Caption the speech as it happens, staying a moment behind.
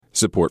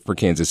Support for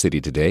Kansas City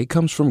Today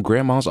comes from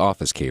Grandma's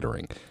Office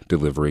Catering,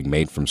 delivering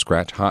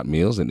made-from-scratch hot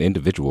meals and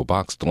individual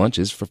boxed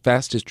lunches for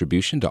fast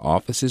distribution to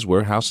offices,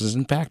 warehouses,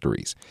 and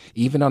factories,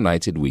 even on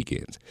nights and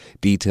weekends.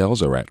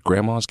 Details are at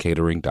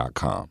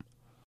grandmascatering.com.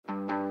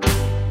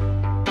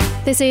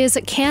 This is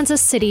Kansas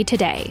City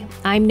Today.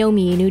 I'm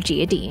Nomi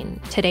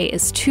Nujiadeen. Today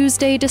is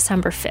Tuesday,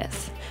 December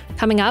 5th.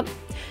 Coming up,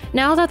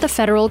 now that the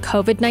federal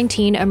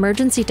COVID-19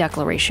 emergency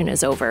declaration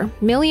is over,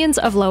 millions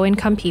of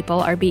low-income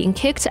people are being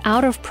kicked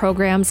out of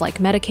programs like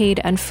Medicaid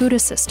and food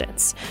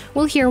assistance.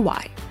 We'll hear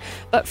why.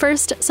 But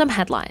first, some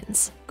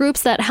headlines.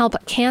 Groups that help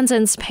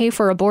Kansans pay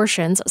for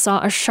abortions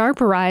saw a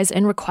sharp rise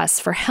in requests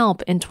for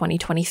help in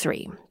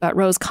 2023. But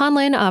Rose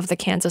Conlin of the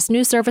Kansas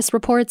News Service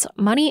reports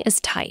money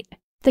is tight.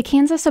 The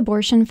Kansas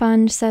Abortion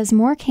Fund says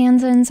more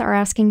Kansans are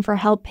asking for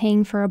help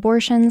paying for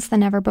abortions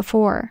than ever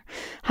before.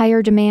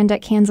 Higher demand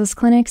at Kansas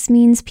clinics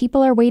means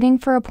people are waiting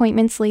for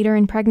appointments later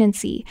in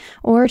pregnancy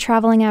or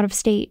traveling out of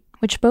state,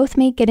 which both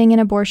make getting an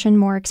abortion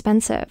more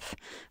expensive.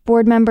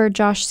 Board member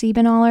Josh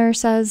Siebenaller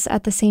says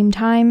at the same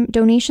time,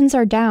 donations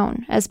are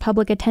down as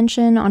public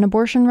attention on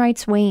abortion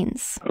rights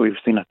wanes. We've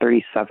seen a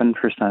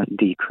 37%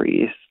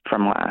 decrease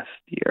from last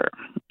year.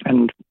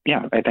 And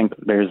I think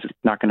there's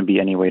not going to be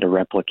any way to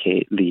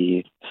replicate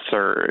the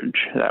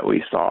surge that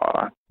we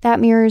saw. That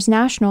mirrors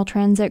national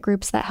trends at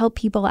groups that help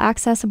people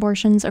access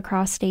abortions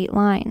across state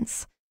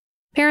lines.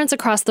 Parents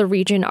across the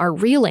region are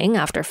reeling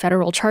after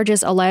federal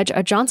charges allege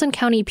a Johnson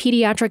County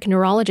pediatric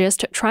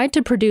neurologist tried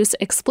to produce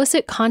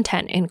explicit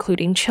content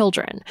including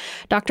children.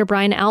 Dr.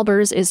 Brian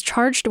Albers is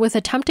charged with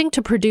attempting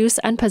to produce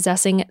and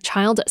possessing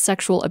child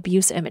sexual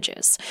abuse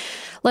images.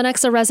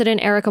 Lenexa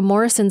resident Erica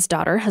Morrison's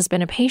daughter has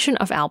been a patient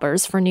of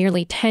Albers for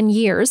nearly 10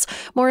 years.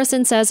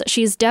 Morrison says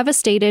she's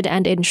devastated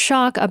and in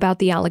shock about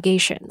the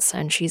allegations,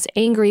 and she's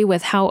angry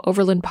with how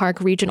Overland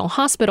Park Regional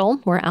Hospital,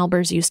 where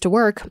Albers used to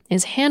work,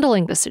 is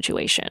handling the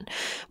situation.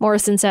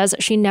 Morrison says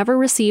she never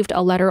received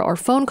a letter or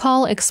phone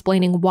call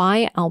explaining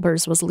why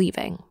Albers was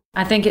leaving.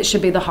 I think it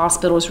should be the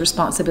hospital's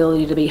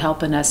responsibility to be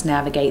helping us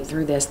navigate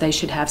through this. They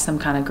should have some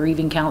kind of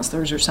grieving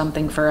counselors or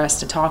something for us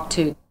to talk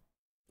to.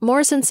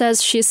 Morrison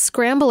says she's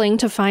scrambling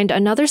to find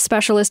another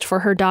specialist for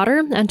her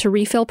daughter and to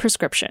refill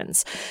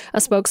prescriptions. A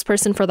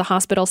spokesperson for the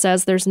hospital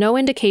says there's no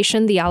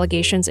indication the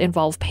allegations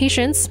involve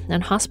patients,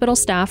 and hospital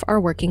staff are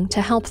working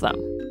to help them.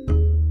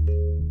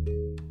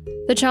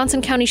 The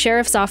Johnson County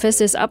Sheriff's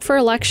Office is up for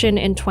election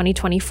in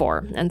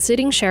 2024, and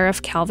sitting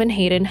Sheriff Calvin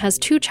Hayden has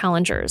two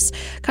challengers.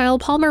 Kyle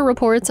Palmer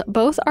reports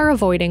both are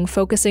avoiding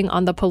focusing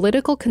on the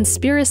political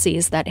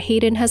conspiracies that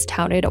Hayden has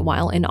touted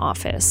while in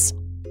office.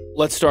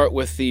 Let's start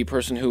with the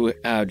person who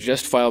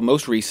just filed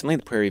most recently,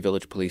 the Prairie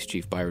Village Police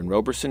Chief Byron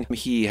Roberson.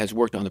 He has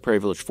worked on the Prairie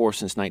Village Force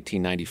since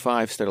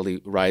 1995,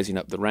 steadily rising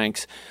up the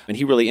ranks. And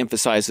he really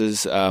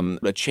emphasizes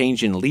a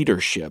change in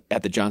leadership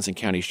at the Johnson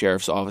County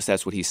Sheriff's Office.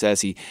 That's what he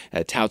says. He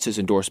touts his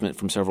endorsement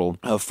from several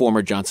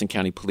former Johnson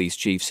County police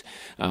chiefs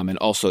and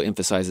also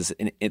emphasizes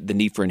the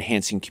need for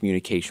enhancing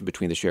communication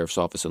between the Sheriff's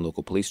Office and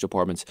local police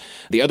departments.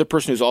 The other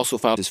person who's also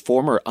filed is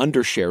former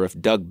Undersheriff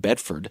Doug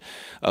Bedford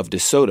of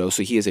DeSoto.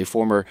 So he is a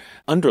former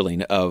underling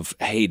of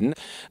Hayden.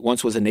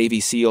 Once was a Navy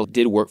SEAL,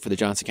 did work for the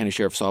Johnson County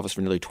Sheriff's Office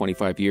for nearly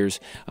 25 years.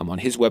 On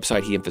his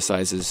website, he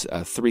emphasizes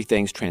three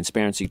things: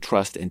 transparency,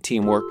 trust, and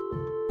teamwork.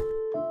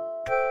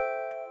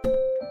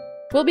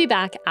 We'll be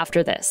back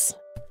after this.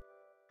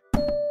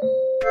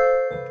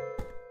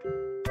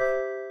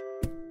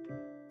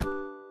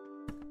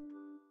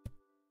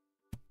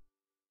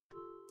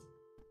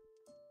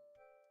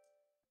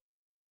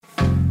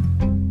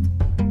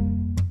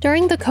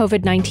 During the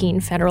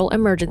COVID-19 federal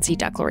emergency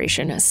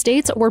declaration,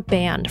 states were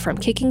banned from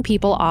kicking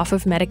people off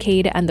of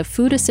Medicaid and the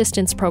food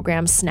assistance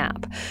program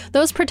SNAP.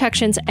 Those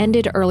protections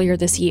ended earlier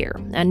this year,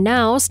 and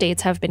now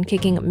states have been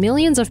kicking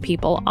millions of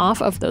people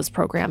off of those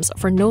programs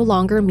for no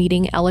longer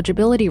meeting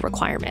eligibility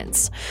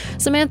requirements.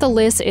 Samantha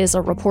Liss is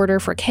a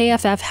reporter for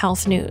KFF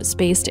Health News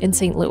based in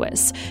St.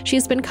 Louis.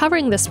 She's been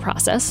covering this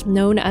process,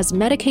 known as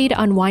Medicaid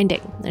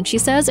unwinding, and she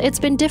says it's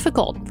been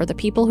difficult for the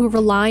people who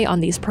rely on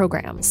these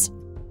programs.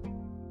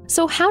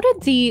 So how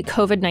did the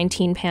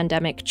COVID-19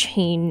 pandemic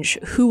change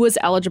who was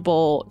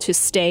eligible to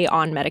stay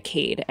on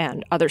Medicaid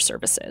and other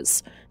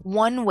services?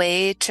 One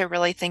way to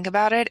really think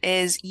about it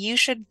is you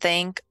should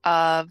think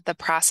of the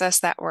process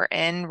that we're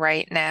in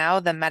right now,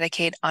 the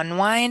Medicaid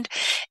unwind,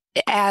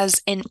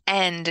 as an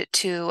end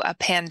to a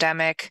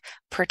pandemic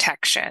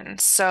protection.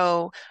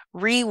 So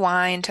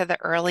rewind to the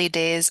early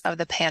days of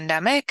the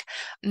pandemic,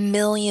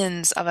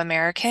 millions of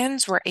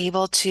Americans were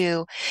able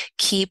to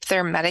keep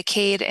their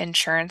Medicaid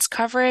insurance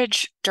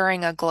coverage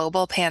during a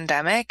global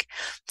pandemic.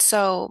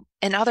 So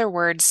in other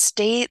words,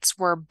 states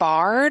were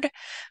barred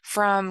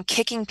from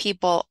kicking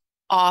people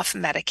off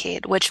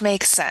Medicaid, which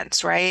makes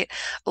sense, right?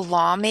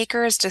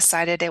 Lawmakers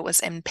decided it was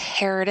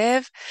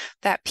imperative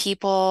that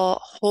people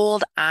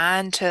hold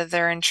on to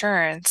their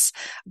insurance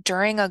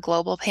during a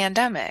global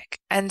pandemic.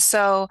 And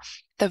so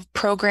the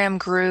program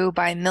grew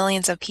by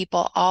millions of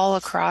people all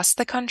across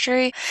the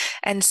country.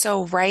 And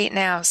so right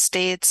now,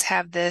 states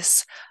have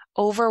this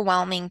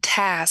overwhelming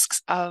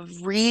tasks of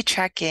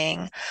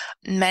rechecking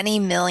many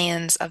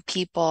millions of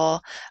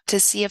people to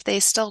see if they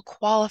still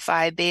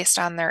qualify based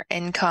on their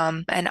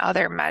income and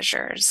other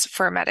measures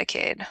for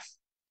Medicaid.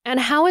 And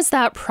how is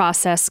that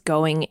process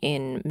going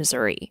in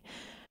Missouri?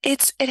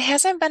 It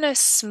hasn't been a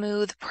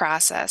smooth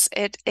process.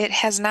 It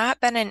has not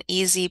been an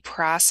easy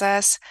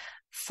process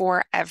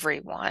for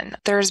everyone.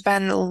 There's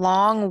been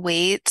long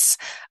waits.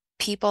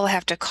 People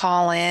have to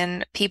call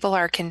in. People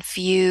are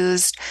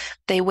confused.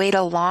 They wait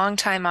a long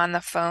time on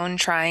the phone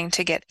trying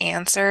to get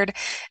answered.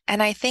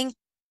 And I think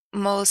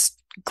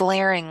most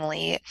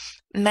glaringly,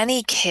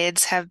 many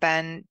kids have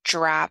been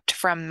dropped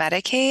from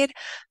Medicaid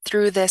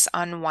through this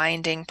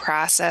unwinding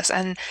process.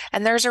 And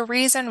there's a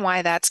reason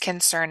why that's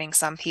concerning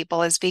some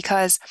people is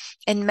because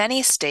in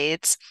many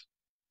states,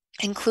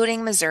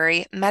 including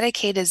Missouri,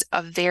 Medicaid is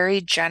a very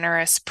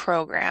generous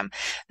program,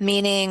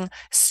 meaning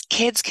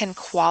kids can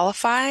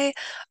qualify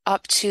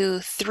up to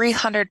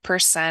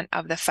 300%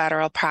 of the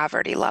federal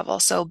poverty level.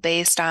 So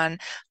based on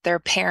their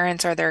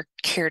parents or their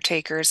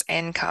caretaker's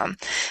income.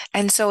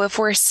 And so if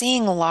we're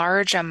seeing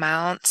large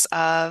amounts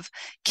of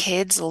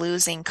kids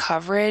losing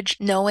coverage,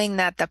 knowing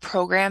that the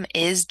program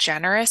is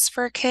generous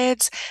for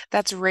kids,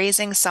 that's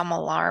raising some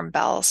alarm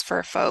bells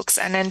for folks.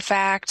 And in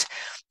fact,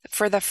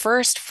 for the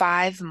first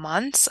 5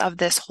 months of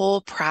this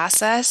whole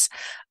process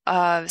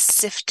of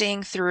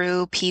sifting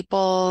through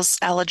people's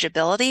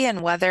eligibility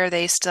and whether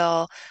they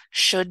still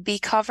should be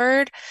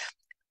covered,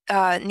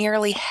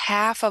 nearly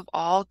half of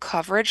all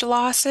coverage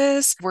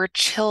losses were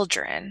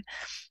children.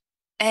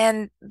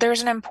 And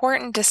there's an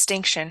important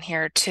distinction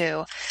here,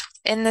 too.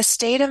 In the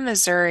state of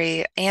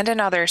Missouri and in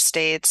other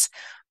states,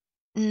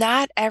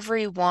 not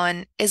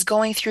everyone is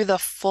going through the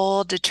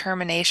full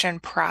determination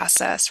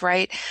process,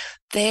 right?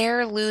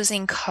 They're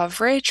losing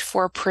coverage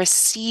for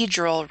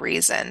procedural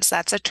reasons.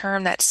 That's a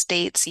term that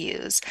states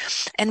use.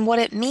 And what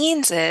it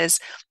means is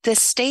the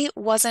state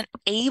wasn't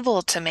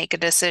able to make a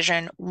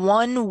decision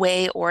one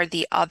way or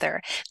the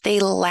other. They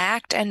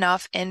lacked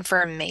enough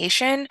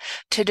information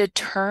to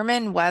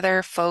determine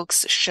whether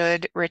folks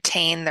should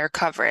retain their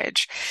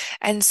coverage.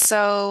 And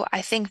so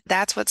I think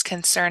that's what's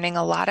concerning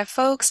a lot of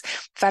folks,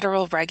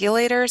 federal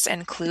regulators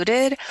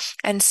included.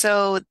 And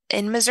so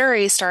in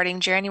Missouri,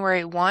 starting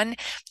January 1,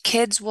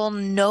 kids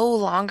will no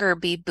longer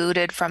be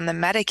booted from the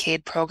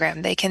Medicaid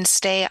program. They can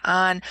stay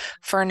on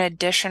for an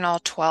additional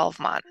 12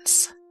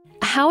 months.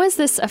 How is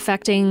this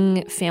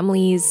affecting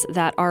families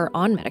that are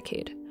on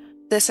Medicaid?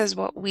 This is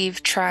what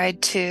we've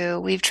tried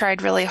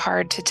really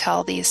hard to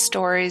tell these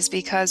stories,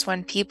 because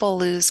when people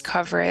lose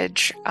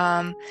coverage,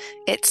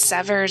 it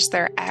severs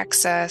their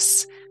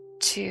access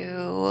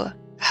to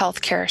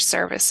healthcare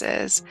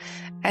services.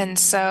 And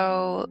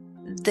so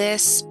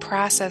this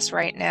process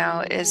right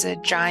now is a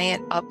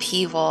giant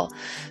upheaval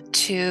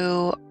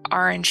to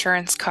our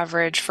insurance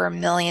coverage for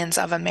millions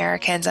of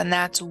Americans. And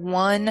that's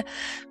one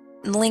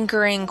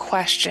lingering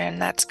question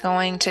that's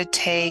going to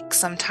take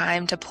some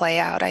time to play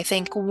out. I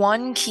think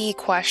one key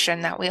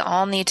question that we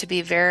all need to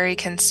be very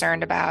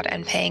concerned about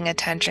and paying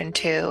attention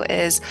to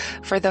is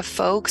for the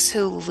folks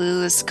who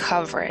lose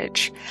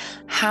coverage,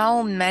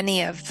 how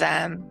many of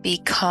them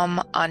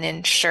become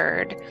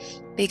uninsured?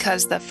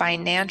 Because the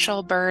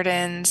financial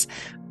burdens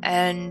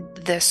and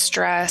the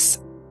stress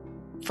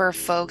for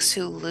folks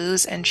who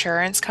lose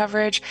insurance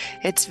coverage,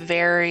 it's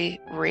very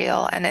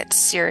real and it's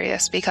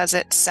serious because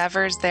it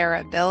severs their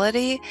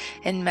ability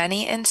in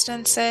many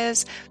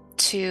instances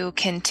to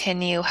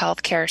continue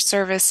healthcare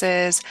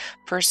services,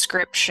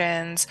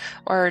 prescriptions,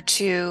 or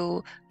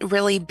to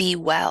really be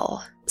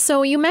well.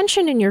 So you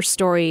mentioned in your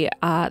story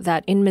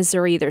that in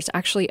Missouri, there's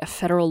actually a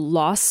federal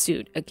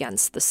lawsuit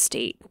against the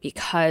state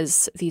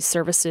because these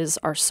services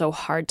are so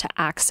hard to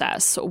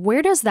access.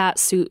 Where does that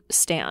suit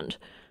stand?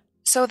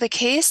 So the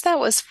case that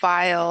was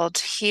filed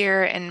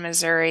here in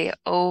Missouri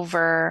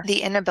over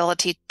the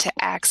inability to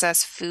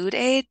access food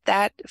aid,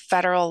 that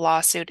federal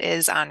lawsuit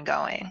is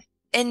ongoing.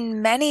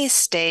 In many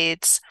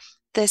states,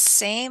 the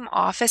same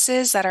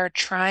offices that are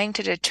trying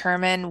to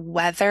determine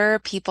whether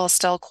people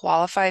still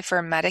qualify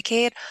for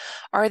Medicaid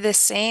are the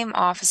same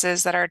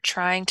offices that are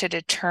trying to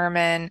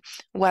determine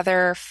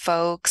whether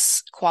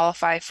folks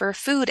qualify for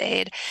food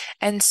aid.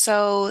 And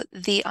so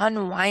the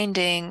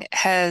unwinding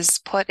has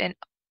put an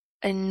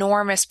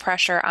enormous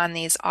pressure on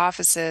these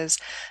offices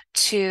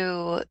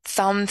to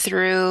thumb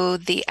through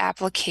the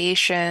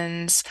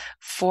applications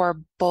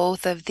for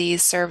both of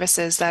these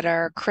services that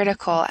are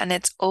critical, and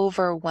it's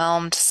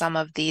overwhelmed some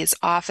of these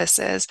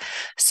offices.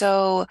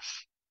 So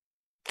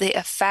the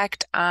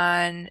effect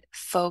on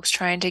folks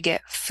trying to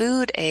get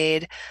food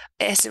aid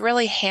has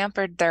really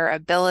hampered their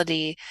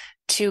ability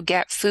to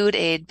get food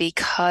aid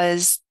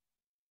because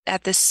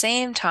at the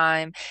same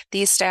time,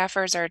 these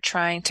staffers are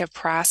trying to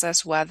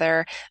process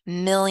whether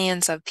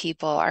millions of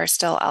people are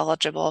still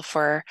eligible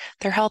for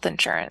their health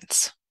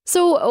insurance.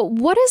 So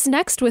what is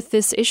next with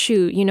this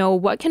issue? You know,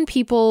 what can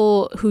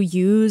people who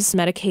use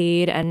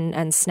Medicaid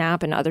and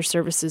SNAP and other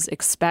services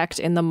expect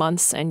in the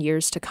months and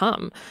years to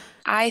come?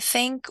 I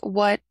think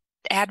what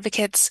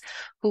advocates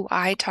who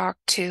I talk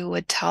to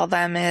would tell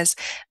them is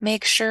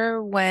make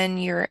sure when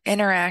you're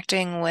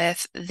interacting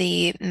with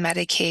the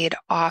Medicaid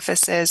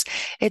offices,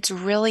 it's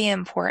really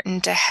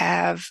important to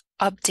have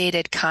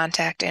updated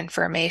contact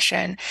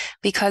information,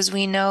 because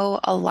we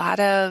know a lot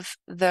of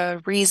the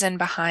reason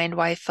behind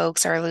why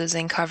folks are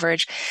losing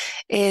coverage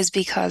is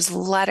because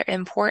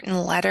important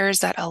letters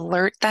that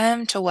alert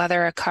them to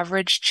whether a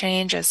coverage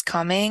change is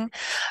coming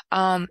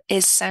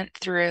is sent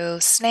through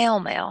snail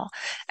mail.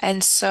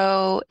 And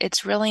so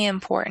it's really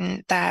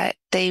important that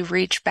they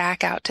reach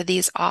back out to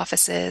these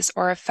offices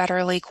or a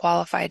federally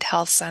qualified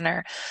health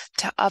center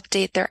to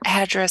update their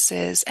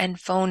addresses and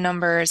phone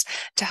numbers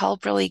to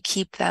help really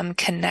keep them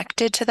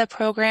connected to the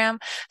program.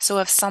 So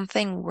if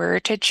something were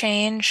to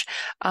change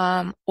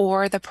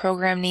or the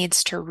program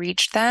needs to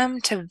reach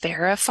them to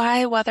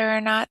verify whether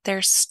or not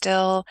they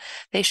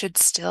should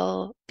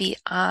still be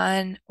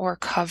on or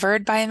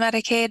covered by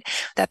Medicaid,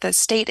 that the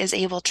state is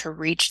able to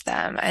reach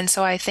them. And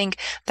so I think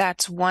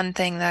that's one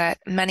thing that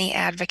many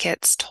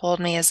advocates told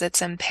me is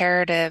it's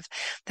imperative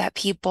that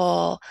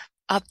people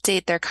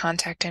update their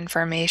contact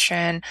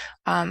information,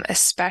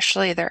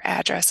 especially their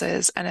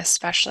addresses and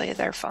especially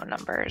their phone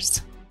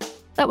numbers.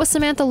 That was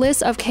Samantha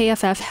Liss of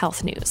KFF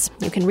Health News.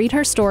 You can read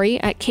her story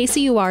at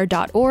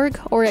kcur.org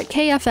or at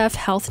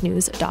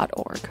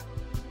kffhealthnews.org.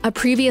 A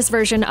previous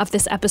version of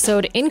this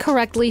episode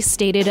incorrectly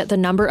stated the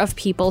number of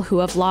people who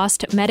have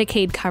lost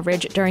Medicaid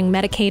coverage during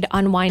Medicaid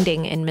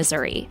unwinding in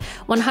Missouri.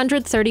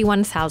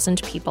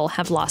 131,000 people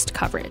have lost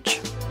coverage.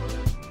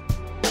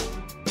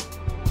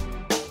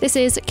 This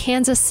is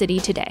Kansas City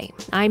Today.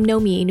 I'm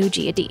Nomi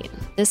Nujiadeen.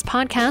 This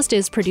podcast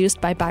is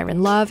produced by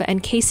Byron Love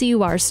and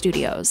KCUR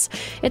Studios.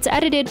 It's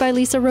edited by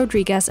Lisa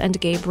Rodriguez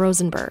and Gabe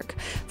Rosenberg.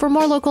 For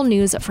more local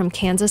news from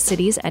Kansas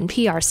City's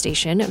NPR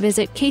station,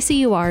 visit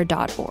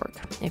kcur.org.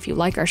 If you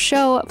like our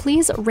show,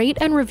 please rate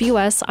and review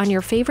us on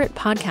your favorite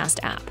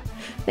podcast app.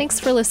 Thanks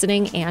for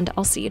listening, and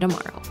I'll see you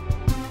tomorrow.